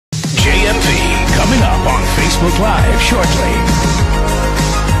Facebook Live shortly.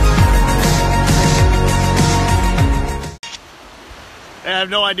 I have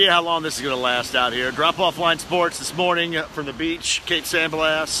no idea how long this is going to last out here. Drop-off line sports this morning from the beach, Cape San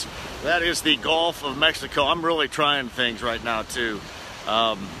Blas. That is the Gulf of Mexico. I'm really trying things right now, too.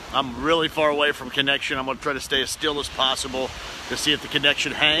 I'm really far away from connection. I'm going to try to stay as still as possible to see if the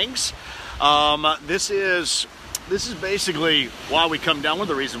connection hangs. This is basically why we come down. One of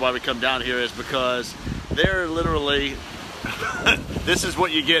the reasons why we come down here is because they're literally, this is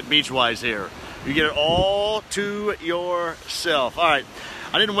what you get beach-wise here. You get it all to yourself. All right,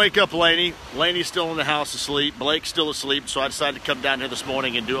 I didn't wake up Lainey. Lainey's still in the house asleep. Blake's still asleep, so I decided to come down here this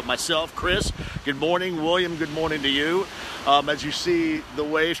morning and do it myself. Chris, good morning. William, good morning to you. As you see, the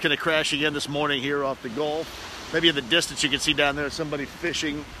waves kind of crashing in this morning here off the Gulf. Maybe in the distance you can see down there somebody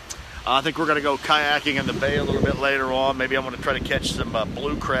fishing. I think we're going to go kayaking in the bay a little bit later on. Maybe I'm going to try to catch some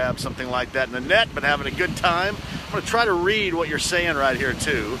blue crab, something like that in the net, but having a good time. I'm going to try to read what you're saying right here,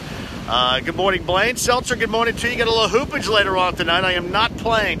 too. Good morning, Blaine. Seltzer, good morning to you. Got a little hoopage later on tonight. I am not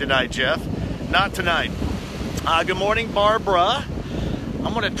playing tonight, Jeff. Not tonight. Good morning, Barbara.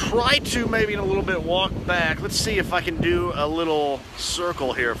 I'm going to try to maybe in a little bit walk back. Let's see if I can do a little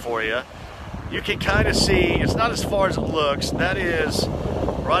circle here for you. You can kind of see, it's not as far as it looks. That is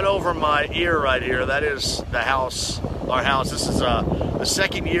right over my ear right here. That is the house, our house. This is the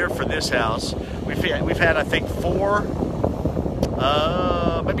second year for this house. We've had I think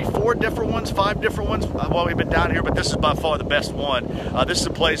maybe four different ones, five different ones while we've been down here, but this is by far the best one. This is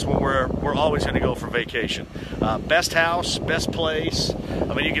a place where we're always going to go for vacation. Best house, best place.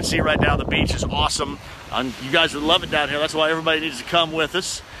 I mean, you can see right now the beach is awesome. You guys would love it down here. That's why everybody needs to come with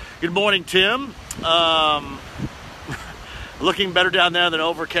us. Good morning, Tim. Looking better down there than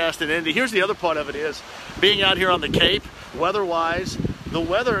overcast in Indy. Here's the other part of it is being out here on the Cape, weather-wise, the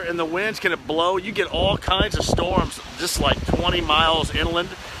weather and the winds can blow. You get all kinds of storms just like 20 miles inland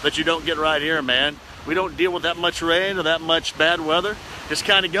that you don't get right here, man. We don't deal with that much rain or that much bad weather. Just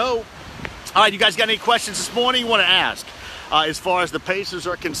kind of go. All right, you guys got any questions this morning you want to ask? As far as the Pacers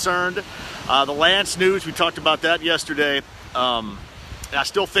are concerned, the Lance news, we talked about that yesterday. I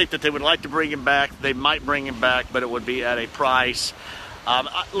still think that they would like to bring him back. They might bring him back, but it would be at a price.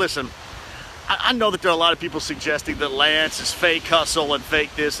 Listen, I know that there are a lot of people suggesting that Lance is fake hustle and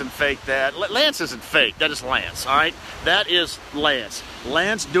fake this and fake that. Lance isn't fake. That is Lance, all right? That is Lance.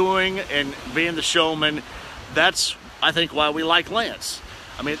 Lance doing and being the showman, that's, I think, why we like Lance.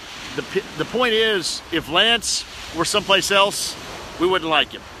 I mean, the point is, if Lance were someplace else, we wouldn't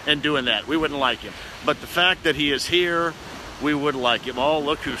like him. And doing that, we wouldn't like him. But the fact that he is here, we would like him. Oh,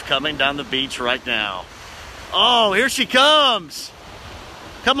 look who's coming down the beach right now. Oh, here she comes.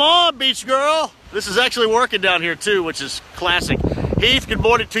 Come on, beach girl. This is actually working down here, too, which is classic. Heath, good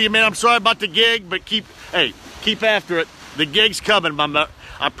morning to you, man. I'm sorry about the gig, but keep after it. The gig's coming,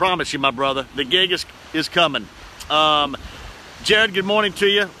 I promise you, my brother. The gig is coming. Jared, good morning to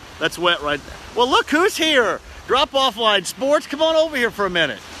you. That's wet right there. Well, look who's here. Drop-off line sports. Come on over here for a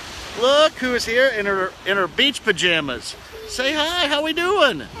minute. Look who's here in her beach pajamas. Say hi. How we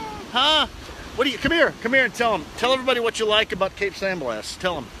doing? Huh? What do you? Come here and tell them. Tell everybody what you like about Cape San Blas.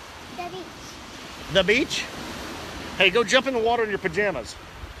 Tell them. The beach. The beach? Hey, go jump in the water in your pajamas.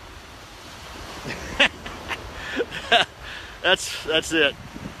 That's it.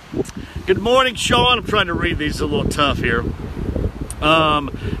 Good morning, Sean. I'm trying to read these a little tough here.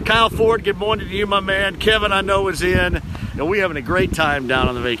 Kyle Ford, good morning to you, my man. Kevin, I know, is in. And we're having a great time down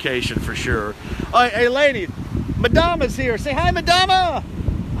on the vacation for sure. Hey, lady, Madama's here. Say hi, Madama.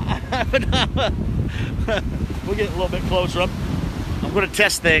 Hi, Madama. We'll get a little bit closer up. I'm going to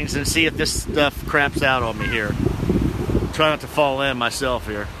test things and see if this stuff craps out on me here. Try not to fall in myself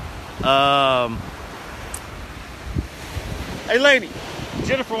here. Hey, lady,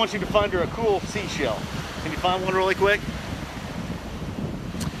 Jennifer wants you to find her a cool seashell. Can you find one really quick?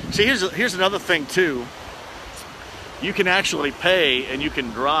 See, here's another thing, too. You can actually pay and you can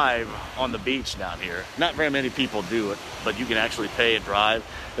drive on the beach down here. Not very many people do it, but you can actually pay and drive.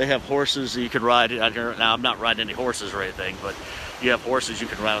 They have horses that you can ride out here. Now, I'm not riding any horses or anything, but you have horses you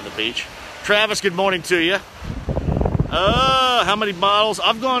can ride on the beach. Travis, good morning to you. How many bottles?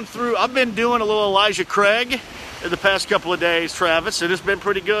 I've been doing a little Elijah Craig in the past couple of days, Travis, and it's been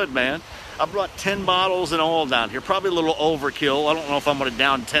pretty good, man. I brought 10 bottles in all down here. Probably a little overkill. I don't know if I'm going to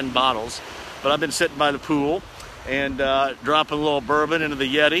down 10 bottles, but I've been sitting by the pool and dropping a little bourbon into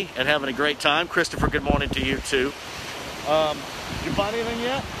the Yeti and having a great time. Christopher, good morning to you, too. Did you find anything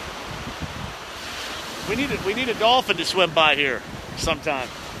yet? We need a dolphin to swim by here sometime.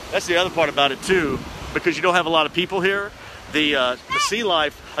 That's the other part about it, too. Because you don't have a lot of people here, the sea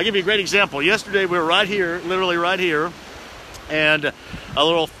life. I'll give you a great example. Yesterday we were right here, literally right here, and a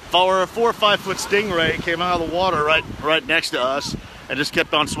little 4 or 5 foot stingray came out of the water right next to us and just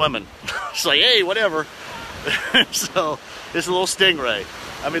kept on swimming. It's like, hey, whatever. So it's a little stingray.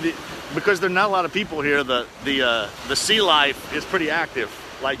 I mean, because there are not a lot of people here, the sea life is pretty active.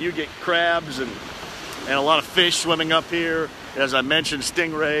 Like, you get crabs and a lot of fish swimming up here. As I mentioned,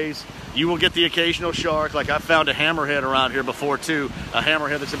 stingrays. You will get the occasional shark. Like, I found a hammerhead around here before too. A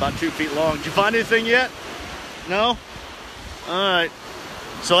hammerhead that's about 2 feet long. Did you find anything yet? No? All right.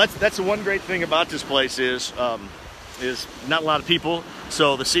 So that's the one great thing about this place is not a lot of people.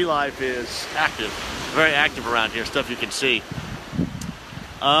 So the sea life is active, very active around here. Stuff you can see.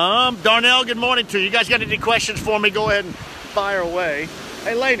 Darnell, good morning to you. You guys got any questions for me? Go ahead and fire away.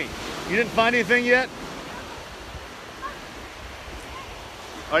 Hey, Lainey, you didn't find anything yet?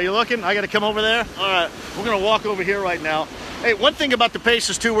 Are you looking? I got to come over there? All right, we're going to walk over here right now. Hey, one thing about the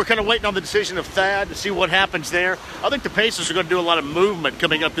Pacers, too, we're kind of waiting on the decision of Thad to see what happens there. I think the Pacers are going to do a lot of movement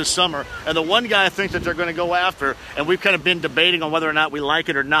coming up this summer. And the one guy I think that they're going to go after, and we've kind of been debating on whether or not we like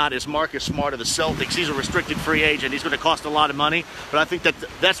it or not, is Marcus Smart of the Celtics. He's a restricted free agent. He's going to cost a lot of money. But I think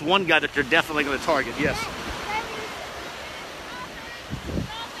that's one guy that they're definitely going to target. Yes.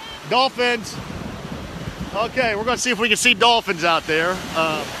 Dolphins. Okay, we're going to see if we can see dolphins out there.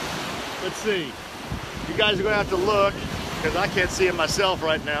 Let's see. You guys are going to have to look, because I can't see them myself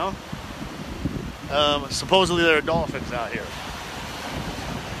right now. Supposedly there are dolphins out here.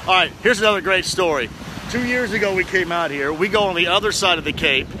 All right, here's another great story. 2 years ago we came out here. We go on the other side of the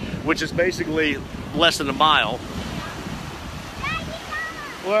Cape, which is basically less than a mile.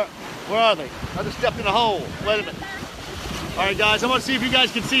 Where are they? I just stepped in a hole. Wait a minute. All right, guys, I want to see if you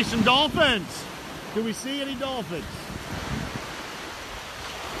guys can see some dolphins. Can we see any dolphins?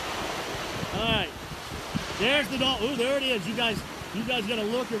 All right. There's the dolphin. Oh, there it is. You guys got to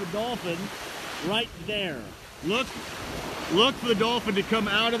look at the dolphin right there. Look for the dolphin to come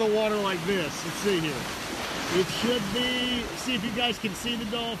out of the water like this. Let's see here. It should be. See if you guys can see the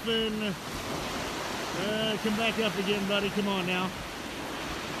dolphin. Come back up again, buddy. Come on now.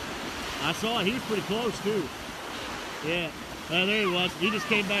 I saw it. He was pretty close too. Yeah. There he was. He just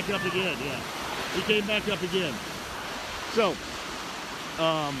came back up again. Yeah. He came back up again. So.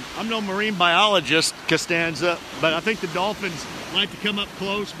 I'm no marine biologist, Costanza, but I think the dolphins like to come up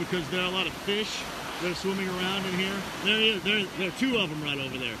close because there are a lot of fish that are swimming around in here. There he is. There are 2 of them right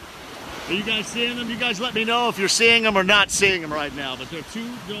over there. Are you guys seeing them? You guys let me know if you're seeing them or not seeing them right now. But there are 2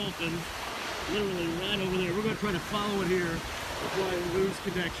 dolphins literally right over there. We're going to try to follow it here before I lose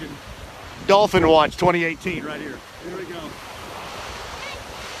connection. Dolphin Watch 2018 right here. Here we go.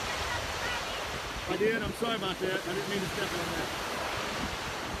 I did. I'm sorry about that. I didn't mean to step on that.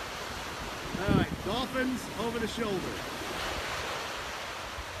 All right, dolphins over the shoulder.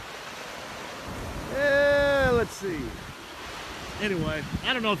 Yeah, let's see. Anyway,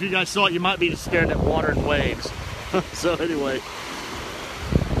 I don't know if you guys saw it. You might be just staring at water and waves. So anyway,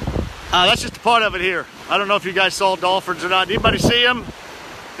 that's just a part of it here. I don't know if you guys saw dolphins or not. Anybody see them?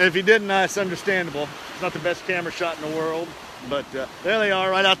 If you didn't, it's understandable. It's not the best camera shot in the world, but there they are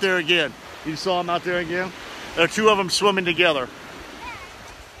right out there again. You saw them out there again? There are 2 of them swimming together.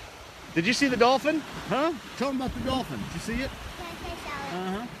 Did you see the dolphin? Huh? Tell them about the dolphin. Did you see it?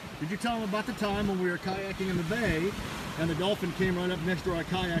 Uh-huh. Did you tell them about the time when we were kayaking in the bay and the dolphin came right up next to our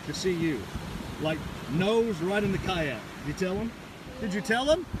kayak to see you? Like, nose right in the kayak. Did you tell them? Did you tell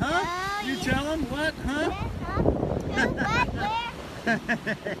them? Huh? Did you tell them? What? Huh?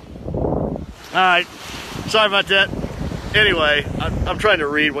 All right. Sorry about that. Anyway, I'm trying to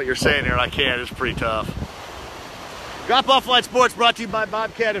read what you're saying here, and I can't. It's pretty tough. Drop Off Flight Sports brought to you by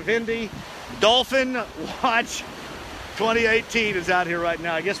Bobcat of Indy. Dolphin Watch 2018 is out here right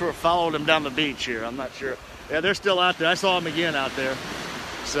now. I guess we're following them down the beach here. I'm not sure. Yeah, they're still out there. I saw them again out there.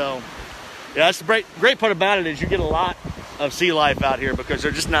 So, yeah, that's the great part about it is you get a lot of sea life out here because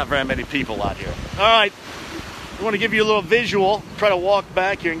there's just not very many people out here. All right, I want to give you a little visual. Try to walk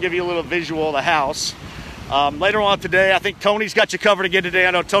back here and give you a little visual of the house. Later on today, I think Tony's got you covered again today.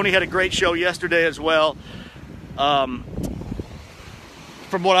 I know Tony had a great show yesterday as well. From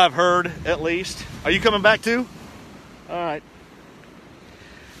what I've heard, at least. Are you coming back too? All right.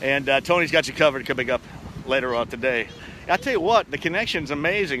 And Tony's got you covered coming up later on today. I tell you what, the connection's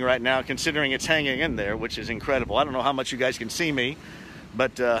amazing right now, considering it's hanging in there, which is incredible. I don't know how much you guys can see me,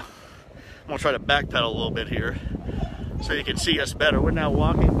 but I'm gonna try to backpedal a little bit here so you can see us better. We're now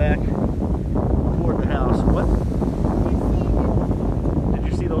walking back toward the house. What?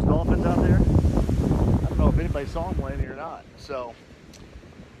 Did you see those dolphins out there? I don't know if anybody saw them landing or not. So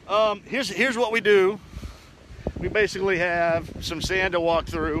here's what we do. We basically have some sand to walk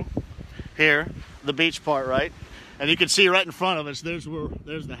through here, the beach part, right? And you can see right in front of us, there's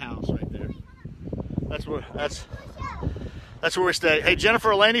the house right there. That's where we stay. Hey,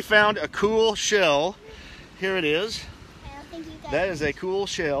 Jennifer, Lainey found a cool shell. Here it is. That is a cool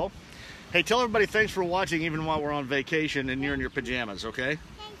shell. Hey, tell everybody thanks for watching even while we're on vacation and you're in your pajamas, okay?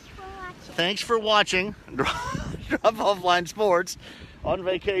 Thanks for watching. Drop Offline Sports on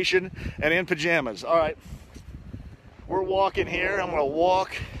vacation and in pajamas. All right, we're walking here. I'm gonna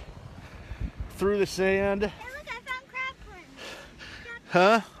walk through the sand. Hey, look, I found crab prints.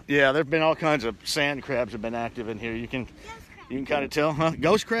 Huh? Yeah, there've been all kinds of sand crabs have been active in here. You can kind of tell, huh?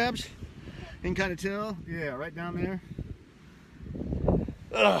 Ghost crabs? You can kind of tell. Yeah, right down there.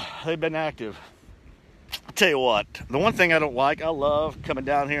 They've been active. I'll tell you what, the one thing I don't like, I love coming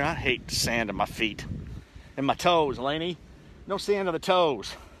down here. I hate sand in my feet and my toes, Lainey. No sand on the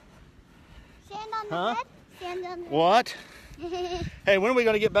toes. Sand on the head? Sand on the What? Hey, when are we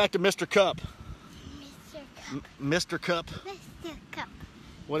going to get back to Mr. Cup? Mr. Cup. Mr. Cup. Mr. Cup.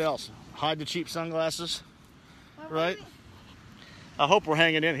 What else? Hide the cheap sunglasses, right? I hope we're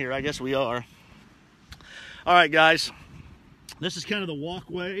hanging in here. I guess we are. All right, guys. This is kind of the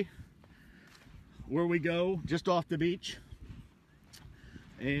walkway where we go, just off the beach.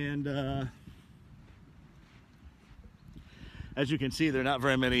 And as you can see, there are not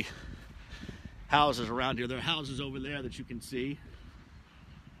very many houses around here. There are houses over there that you can see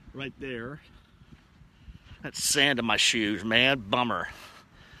right there. That's sand in my shoes, man. Bummer.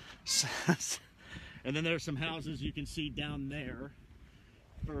 And then there's some houses you can see down there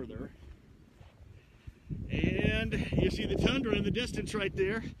further. And you see the tundra in the distance right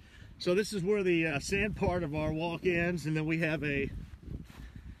there. So this is where the sand part of our walk ends, and then we have a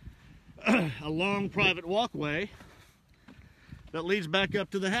long private walkway that leads back up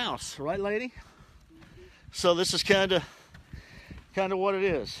to the house, right, lady? So this is kind of what it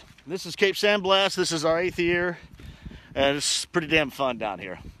is. This is Cape San Blas. This is our 8th year, and it's pretty damn fun down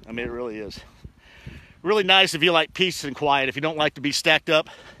here. I mean, it really is. Really nice if you like peace and quiet. If you don't like to be stacked up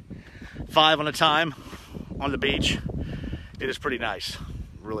 5 on a time on the beach, it is pretty nice. It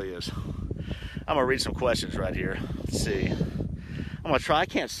really is. I'm gonna read some questions right here. Let's see. I'm gonna try. I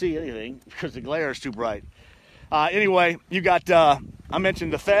can't see anything because the glare is too bright. Anyway, you got, I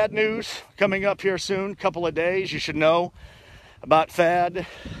mentioned the FAD news coming up here soon, couple of days. You should know about FAD.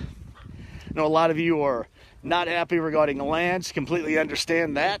 I know a lot of you are not happy regarding the lands. Completely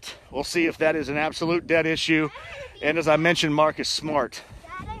understand that. We'll see if that is an absolute dead issue. And as I mentioned, Marcus Smart,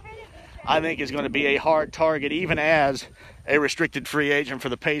 I think, is going to be a hard target, even as a restricted free agent for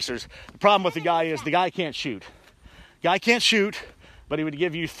the Pacers. The problem with the guy is the guy can't shoot. Guy can't shoot, but he would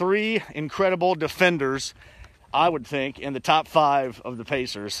give you 3 incredible defenders, I would think, in the top 5 of the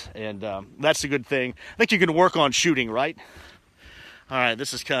Pacers. And that's a good thing. I think you can work on shooting, right? All right,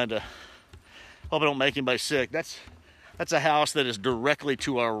 this is kind of, hope I don't make anybody sick. That's a house that is directly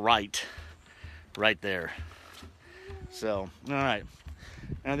to our right there. So, all right.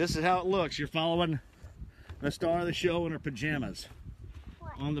 And this is how it looks. You're following the star of the show in her pajamas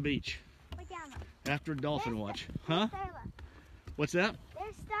on the beach after a dolphin watch. Huh? What's that?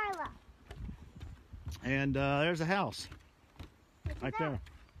 There's Starla. And there's a house right there.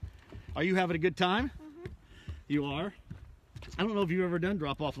 Are you having a good time? Mm-hmm. You are? I don't know if you've ever done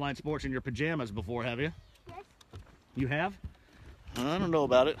Drop Offline Sports in your pajamas before, have you? Yes. You have? I don't know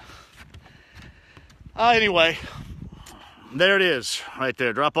about it. Anyway, there it is right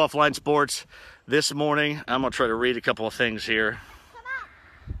there. Drop Offline Sports this morning. I'm going to try to read a couple of things here.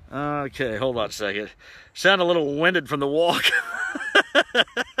 Come on. Okay, hold on a second. Sound a little winded from the walk.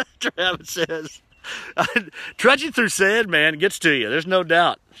 Travis says, trudging through sand, man, gets to you. There's no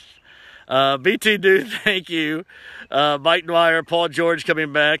doubt. BT Dude, thank you. Mike Dwyer, Paul George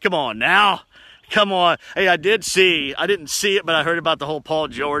coming back. Come on now. Come on. Hey, I didn't see it, but I heard about the whole Paul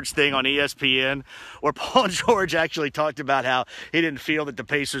George thing on ESPN, where Paul George actually talked about how he didn't feel that the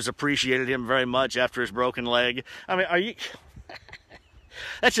Pacers appreciated him very much after his broken leg. I mean, are you...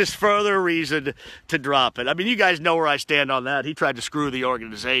 That's just further reason to drop it. I mean, you guys know where I stand on that. He tried to screw the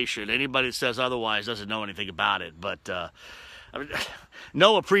organization. Anybody that says otherwise doesn't know anything about it. But, I mean,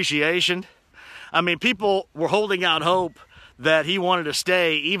 no appreciation. I mean, people were holding out hope that he wanted to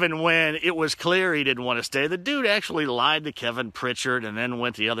stay even when it was clear he didn't want to stay. The dude actually lied to Kevin Pritchard and then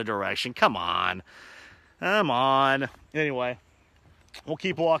went the other direction. Come on. Come on. Anyway, we'll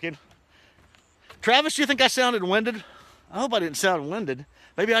keep walking. Travis, you think I sounded winded? I hope I didn't sound winded.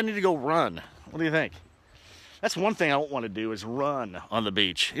 Maybe I need to go run. What do you think? That's one thing I don't want to do, is run on the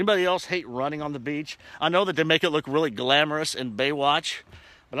beach. Anybody else hate running on the beach? I know that they make it look really glamorous in Baywatch,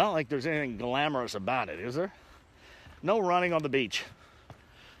 but I don't think there's anything glamorous about it, is there? No running on the beach.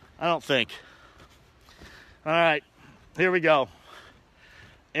 I don't think. All right, here we go.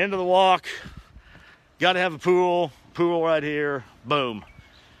 End of the walk. Got to have a pool. Pool right here. Boom.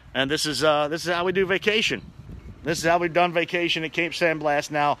 And this is how we do vacation. This is how we've done vacation at Cape San Blas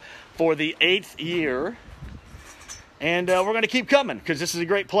now for the 8th year. And we're going to keep coming because this is a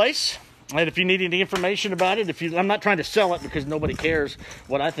great place. And if you need any information about it, I'm not trying to sell it because nobody cares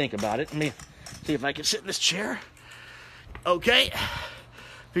what I think about it. Let me see if I can sit in this chair. Okay.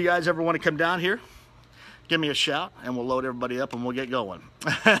 If you guys ever want to come down here, give me a shout and we'll load everybody up and we'll get going.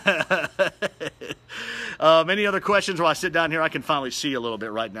 Any other questions while I sit down here? I can finally see a little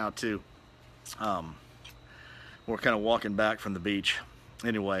bit right now too. We're kind of walking back from the beach.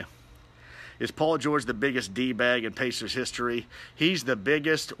 Anyway, is Paul George the biggest D-bag in Pacers history? He's the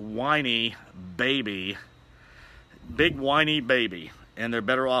biggest whiny baby. Big whiny baby. And they're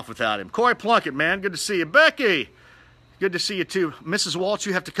better off without him. Corey Plunkett, man. Good to see you. Becky, good to see you too. Mrs. Walsh,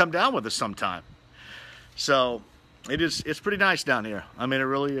 you have to come down with us sometime. So it's pretty nice down here. I mean, it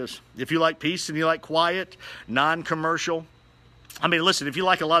really is. If you like peace and you like quiet, non-commercial. I mean, listen, if you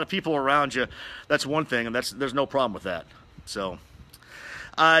like a lot of people around you, that's one thing, and there's no problem with that. So,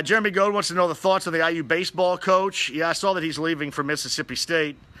 Jeremy Gold wants to know the thoughts on the IU baseball coach. Yeah, I saw that he's leaving for Mississippi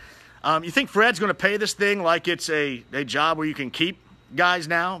State. You think Fred's going to pay this thing like it's a job where you can keep guys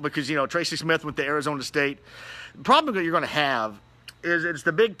now? Because, you know, Tracy Smith went to Arizona State. The problem that you're going to have is it's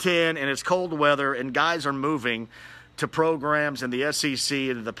the Big Ten and it's cold weather and guys are moving to programs in the SEC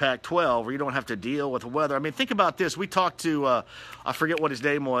and the Pac-12 where you don't have to deal with the weather. I mean, think about this. We talked to, I forget what his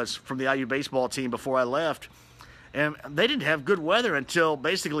name was, from the IU baseball team before I left, and they didn't have good weather until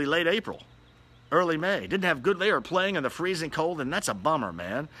basically late April, early May. Didn't have good, they were playing in the freezing cold, and that's a bummer,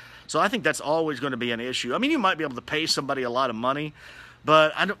 man. So I think that's always going to be an issue. I mean, you might be able to pay somebody a lot of money,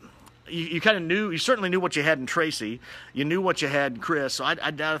 but I don't. You kind of knew, you certainly knew what you had in Tracy. You knew what you had in Chris. So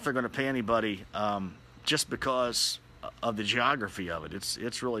I doubt if they're going to pay anybody just because of the geography of it.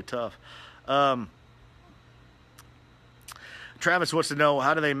 It's really tough. Travis wants to know,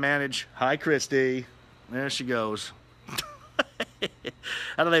 how do they manage? Hi, Christy. There she goes.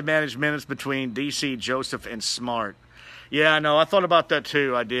 How do they manage minutes between DC, Joseph, and Smart? Yeah, I know. I thought about that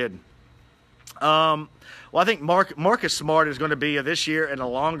too. I did. Well, I think Marcus Smart is going to be this year and a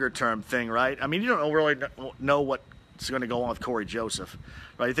longer-term thing, right? I mean, you don't really know what's going to go on with Corey Joseph,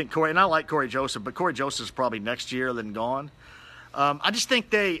 right? You think Corey, and I like Corey Joseph, but Corey Joseph's probably next year, then gone. I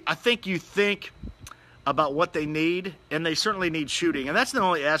think you think about what they need, and they certainly need shooting, and that's the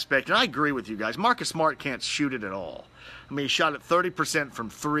only aspect, and I agree with you guys. Marcus Smart can't shoot it at all. I mean, he shot at 30% from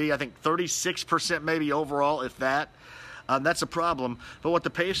three, I think 36% maybe overall, if that. That's a problem. But what the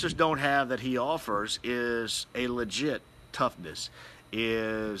Pacers don't have that he offers is a legit toughness,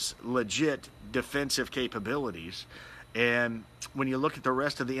 is legit defensive capabilities. And when you look at the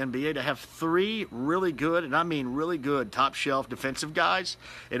rest of the NBA, to have three really good, and I mean really good, top-shelf defensive guys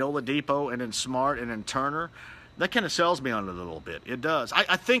in Oladipo and in Smart and in Turner, that kind of sells me on it a little bit. It does.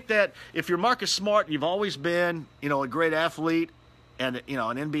 I think that if you're Marcus Smart, you've always been, a great athlete and, an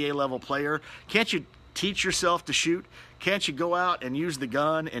NBA-level player. Can't you teach yourself to shoot? Can't you go out and use the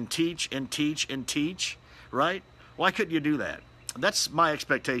gun and teach and teach and teach, right? Why couldn't you do that? That's my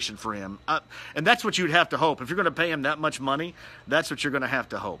expectation for him. And that's what you'd have to hope. If you're going to pay him that much money, that's what you're going to have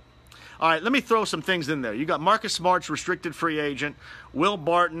to hope. All right, let me throw some things in there. You got Marcus Smart's restricted free agent. Will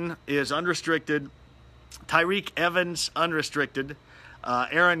Barton is unrestricted. Tyreek Evans, unrestricted.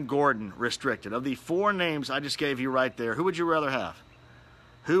 Aaron Gordon, restricted. Of the four names I just gave you right there, who would you rather have?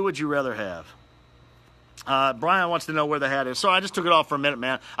 Who would you rather have? Brian wants to know where the hat is. Sorry, I just took it off for a minute,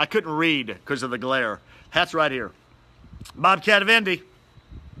 man. I couldn't read because of the glare. Hat's right here. Bobcat of Indy.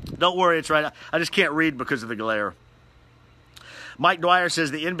 Don't worry, it's right. I just can't read because of the glare. Mike Dwyer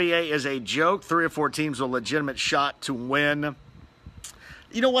says the NBA is a joke. 3 or 4 teams with a legitimate shot to win.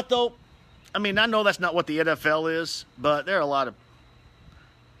 You know what, though? I mean, I know that's not what the NFL is, but there are a lot of...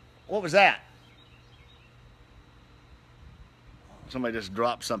 What was that? Somebody just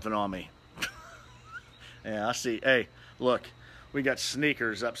dropped something on me. Yeah, I see. Hey, look, we got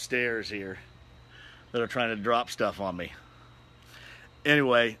sneakers upstairs here that are trying to drop stuff on me.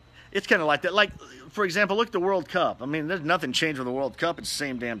 Anyway, it's kind of like that. Like, for example, look at the World Cup. I mean, there's nothing changed with the World Cup. It's the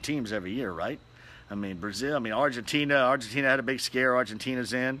same damn teams every year, right? I mean, Brazil, Argentina had a big scare.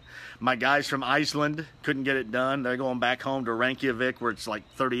 Argentina's in. My guys from Iceland couldn't get it done. They're going back home to Reykjavik where it's like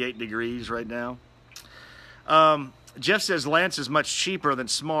 38 degrees right now. Jeff says Lance is much cheaper than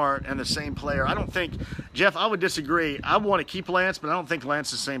Smart and the same player. I don't think, Jeff, I would disagree. I want to keep Lance, but I don't think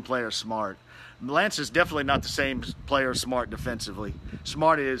Lance is the same player as Smart. Lance is definitely not the same player as Smart defensively.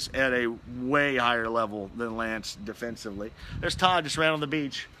 Smart is at a way higher level than Lance defensively. There's Todd, just ran on the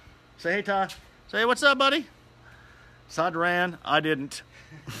beach. Say hey, Todd. Say hey, what's up, buddy? Todd ran. I didn't.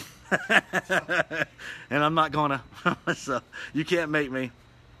 And I'm not gonna. So you can't make me.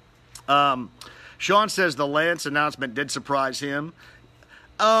 Sean says the Lance announcement did surprise him.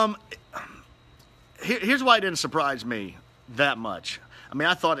 Here's why it didn't surprise me that much. I mean,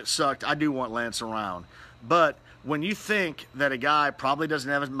 I thought it sucked. I do want Lance around. But when you think that a guy probably doesn't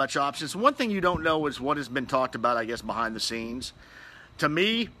have as much options, one thing you don't know is what has been talked about, I guess, behind the scenes. To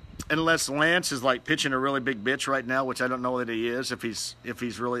me, unless Lance is like pitching a really big bitch right now, which I don't know that he is, if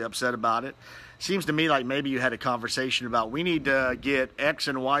he's really upset about it, seems to me like maybe you had a conversation about we need to get X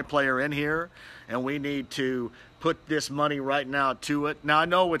and Y player in here, and we need to put this money right now to it. Now, I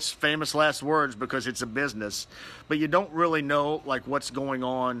know it's famous last words because it's a business, but you don't really know like what's going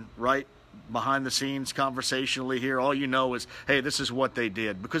on right behind the scenes conversationally here. All you know is, hey, this is what they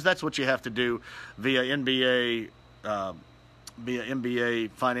did, because that's what you have to do via NBA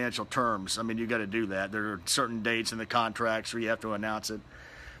financial terms. I mean, you got to do that. There are certain dates in the contracts where you have to announce it.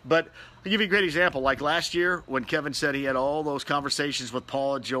 But I'll give you a great example. Like last year when Kevin said he had all those conversations with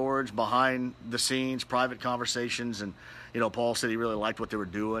Paul and George behind the scenes, private conversations, and, you know, Paul said he really liked what they were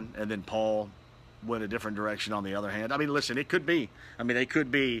doing, and then Paul went a different direction on the other hand. I mean, listen, it could be. I mean, it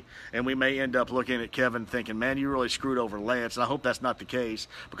could be, and we may end up looking at Kevin thinking, man, you really screwed over Lance, and I hope that's not the case,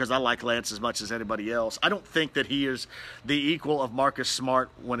 because I like Lance as much as anybody else. I don't think that he is the equal of Marcus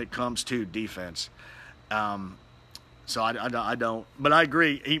Smart when it comes to defense. So I don't. But I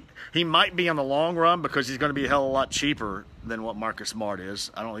agree. He might be in the long run because he's going to be a hell of a lot cheaper than what Marcus Smart is.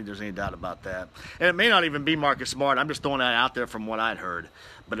 I don't think there's any doubt about that. And it may not even be Marcus Smart. I'm just throwing that out there from what I'd heard.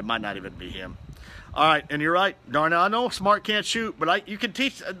 But it might not even be him. All right, and you're right. Darnell, I know Smart can't shoot, but you can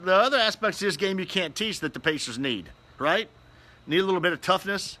teach the other aspects of this game you can't teach that the Pacers need, right? Need a little bit of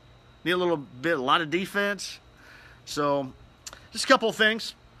toughness. Need a lot of defense. So just a couple of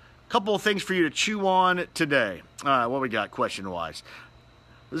things. Couple of things for you to chew on today. All right, what we got question-wise?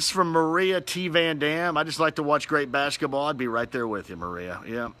 This is from Maria T. Van Dam. I just like to watch great basketball. I'd be right there with you, Maria.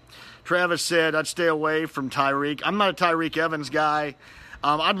 Yeah. Travis said, I'd stay away from Tyreek. I'm not a Tyreek Evans guy.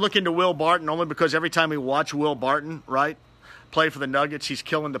 I'd look into Will Barton only because every time we watch Will Barton, right, play for the Nuggets, he's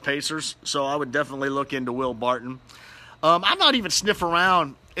killing the Pacers. So I would definitely look into Will Barton. I might even sniff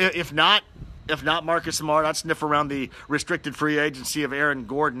around, if not Marcus Smart, I'd sniff around the restricted free agency of Aaron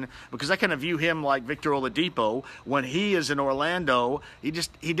Gordon, because I kind of view him like Victor Oladipo. When he is in Orlando, he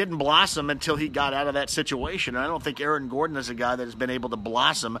didn't blossom until he got out of that situation. And I don't think Aaron Gordon is a guy that has been able to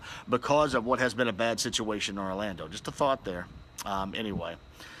blossom because of what has been a bad situation in Orlando. Just a thought there. Anyway.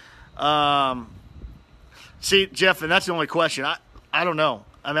 See, Jeff, and that's the only question. I don't know.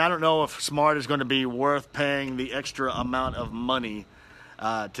 I mean, I don't know if Smart is going to be worth paying the extra amount of money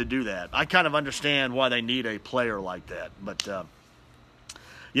to do that. I kind of understand why they need a player like that. But,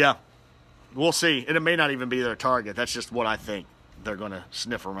 yeah, we'll see. And it may not even be their target. That's just what I think they're going to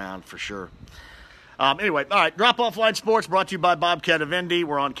sniff around for sure. Anyway, all right, Drop Off Line Sports brought to you by Bobcat of Indy.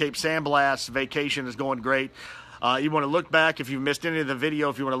 We're on Cape San Blas. Vacation is going great. You want to look back, if you've missed any of the video,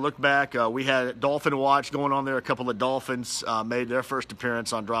 if you want to look back, we had Dolphin Watch going on there. A couple of Dolphins made their first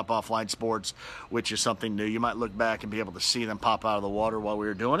appearance on Drop Off Line Sports, which is something new. You might look back and be able to see them pop out of the water while we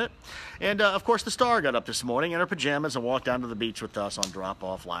were doing it. And, of course, the Star got up this morning in her pajamas and walked down to the beach with us on Drop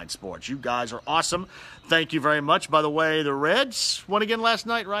Off Line Sports. You guys are awesome. Thank you very much. By the way, the Reds won again last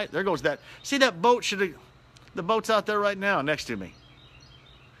night, right? There goes that. See that boat? The boat's out there right now next to me.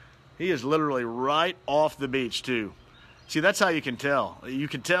 He is literally right off the beach, too. See, that's how you can tell. You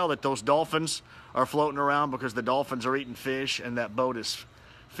can tell that those dolphins are floating around because the dolphins are eating fish, and that boat is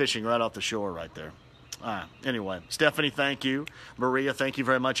fishing right off the shore right there. Anyway, Stephanie, thank you. Maria, thank you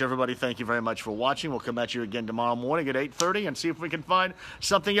very much. Everybody, thank you very much for watching. We'll come at you again tomorrow morning at 8:30 and see if we can find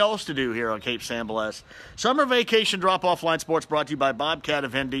something else to do here on Cape San Blas. Summer Vacation Drop-Off Line Sports brought to you by Bobcat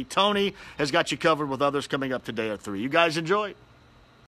of Indy. Tony has got you covered with others coming up today at 3. You guys enjoy.